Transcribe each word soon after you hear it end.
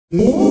In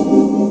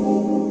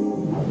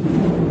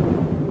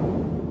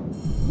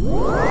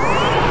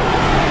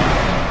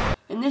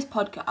this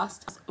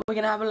podcast, we're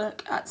going to have a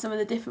look at some of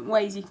the different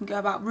ways you can go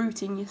about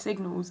routing your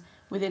signals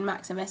within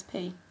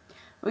MaxMSP.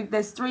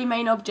 There's three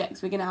main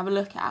objects we're going to have a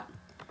look at.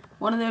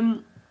 One of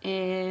them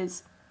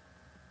is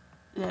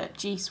the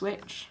G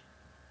switch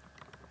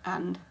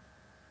and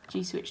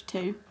G switch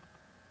 2.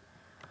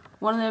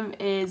 One of them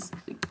is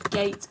the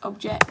gate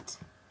object,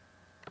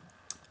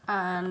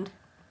 and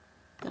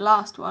the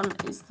last one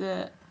is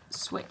the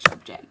switch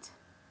object.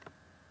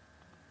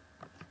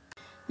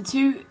 The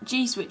two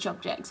G switch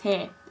objects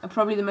here are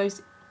probably the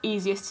most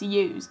easiest to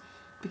use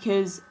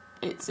because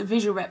it's a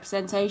visual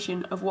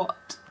representation of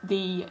what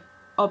the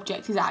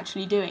object is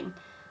actually doing.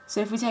 So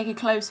if we take a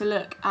closer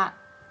look at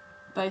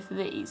both of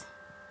these,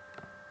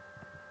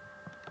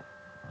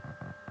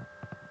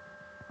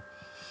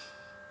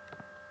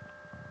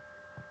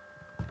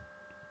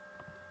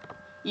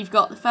 you've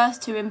got the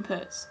first two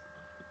inputs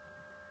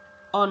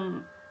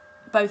on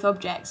both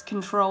objects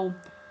control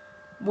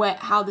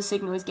how the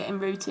signal is getting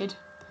routed,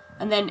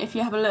 and then if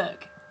you have a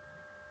look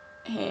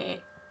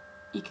here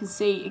you can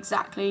see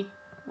exactly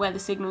where the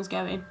signal is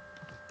going.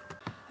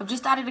 I've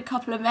just added a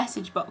couple of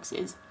message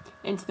boxes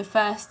into the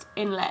first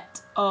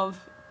inlet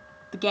of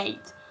the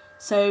gate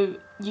so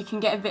you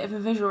can get a bit of a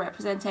visual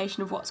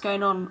representation of what's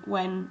going on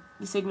when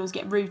the signals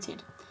get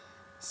routed.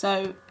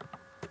 So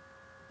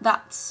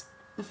that's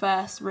the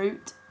first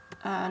route,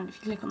 and if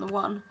you click on the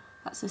 1,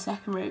 that's the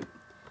second route.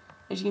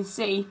 As you can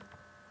see,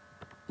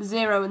 the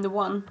 0 and the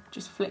 1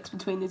 just flicks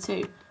between the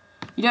two.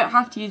 You don't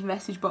have to use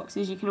message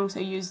boxes, you can also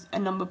use a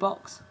number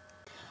box.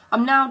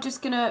 I'm now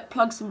just going to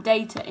plug some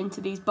data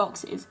into these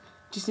boxes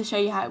just to show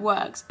you how it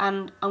works,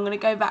 and I'm going to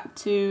go back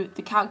to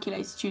the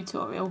calculator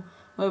tutorial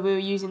where we were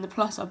using the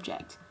plus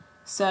object.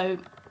 So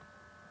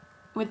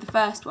with the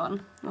first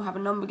one, we'll have a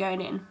number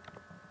going in,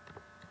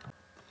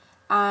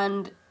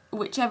 and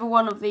whichever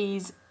one of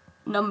these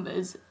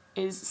numbers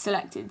is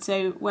selected,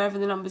 so wherever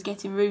the number is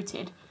getting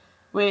routed,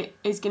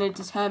 is going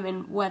to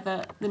determine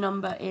whether the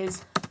number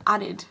is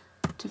added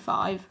to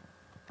 5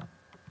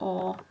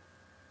 or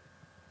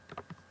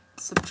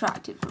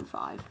subtracted from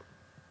 5.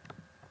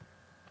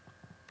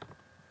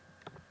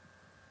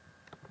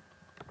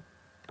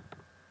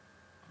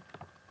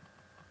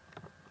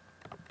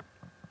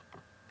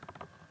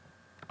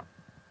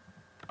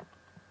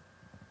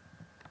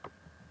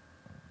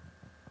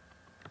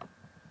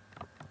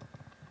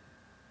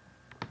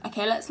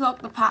 Okay, let's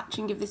lock the patch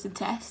and give this a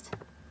test.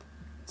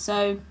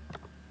 So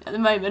at the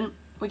moment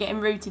we're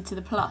getting routed to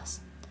the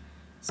plus.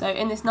 So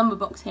in this number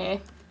box here,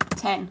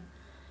 10.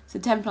 So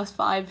 10 plus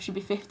 5 should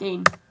be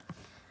 15.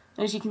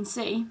 And as you can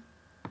see,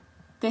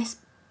 this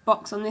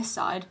box on this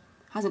side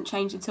hasn't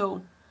changed at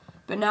all.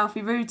 But now if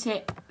we route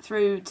it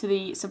through to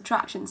the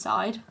subtraction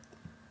side,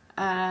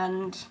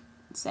 and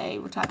say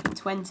we'll type in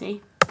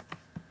 20.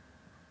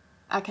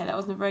 Okay, that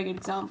wasn't a very good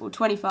example.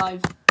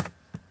 25,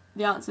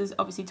 the answer is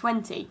obviously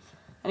 20.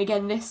 And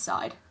again, this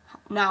side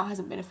now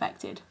hasn't been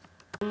affected.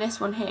 And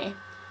this one here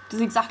does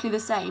exactly the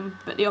same,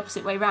 but the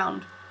opposite way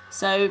round.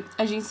 So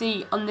as you can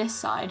see on this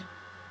side,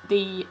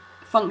 the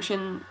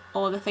function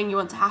or the thing you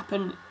want to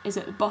happen is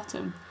at the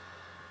bottom,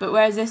 but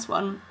whereas this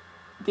one,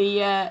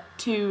 the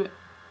two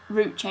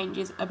route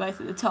changes are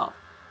both at the top.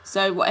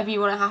 So whatever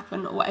you want to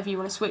happen or whatever you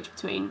want to switch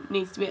between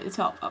needs to be at the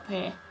top up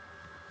here.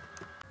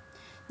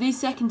 These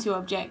second two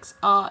objects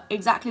are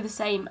exactly the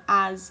same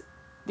as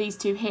these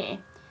two here,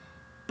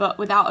 but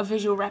without a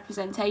visual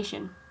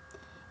representation.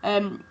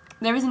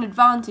 There is an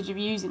advantage of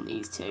using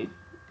these two.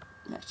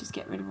 Let's just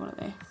get rid of all of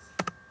this.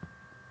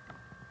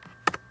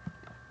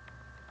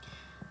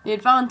 The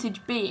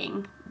advantage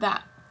being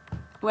that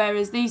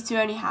whereas these two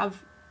only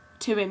have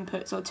two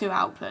inputs or two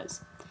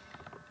outputs,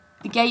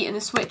 the gate and the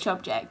switch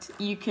object,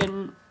 you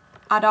can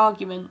add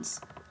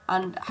arguments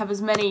and have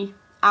as many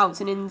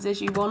outs and ins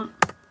as you want.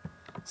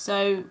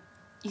 So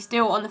you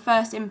still, on the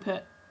first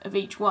input of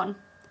each one,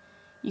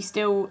 you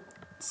still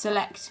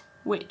select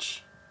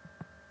which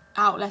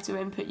outlet or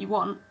input you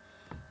want,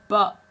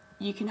 but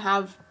you can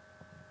have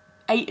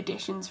 8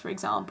 additions, for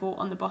example,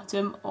 on the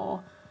bottom,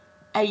 or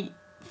 8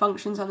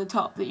 functions on the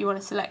top that you want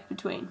to select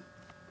between.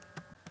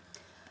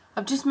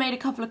 I've just made a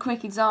couple of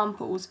quick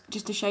examples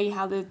just to show you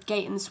how the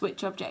gate and the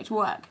switch object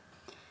work.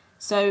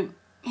 So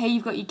here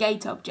you've got your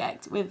gate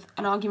object with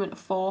an argument of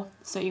 4,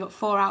 so you've got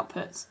 4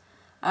 outputs,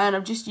 and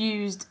I've just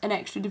used an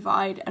extra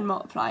divide and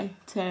multiply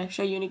to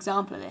show you an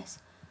example of this.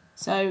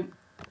 So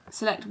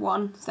select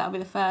 1, so that'll be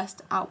the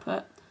first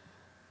output,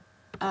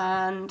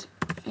 and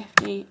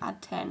 50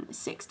 add 10 is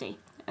 60.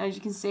 And as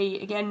you can see,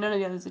 again, none of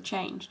the others are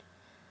changed.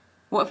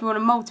 What if we want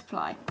to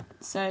multiply?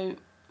 So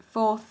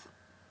fourth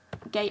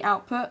gate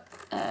output,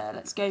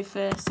 let's go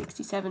for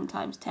 67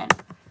 times 10.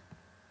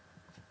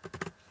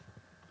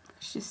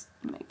 Let's just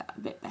make that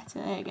a bit better.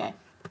 There you go.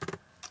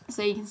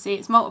 So you can see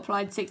it's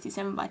multiplied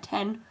 67 by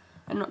 10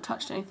 and not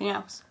touched anything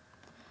else.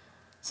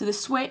 So the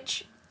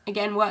switch,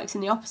 again, works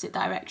in the opposite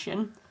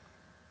direction.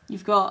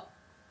 You've got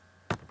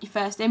your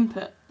first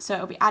input, so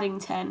it'll be adding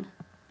 10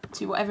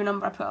 to whatever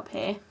number I put up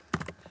here,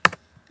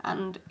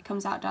 and it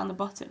comes out down the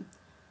bottom.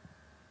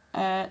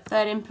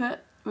 Third input,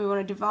 we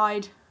want to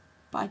divide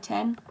by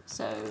 10,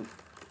 so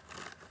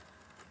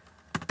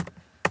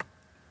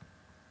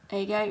there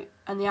you go,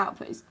 and the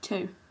output is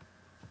 2.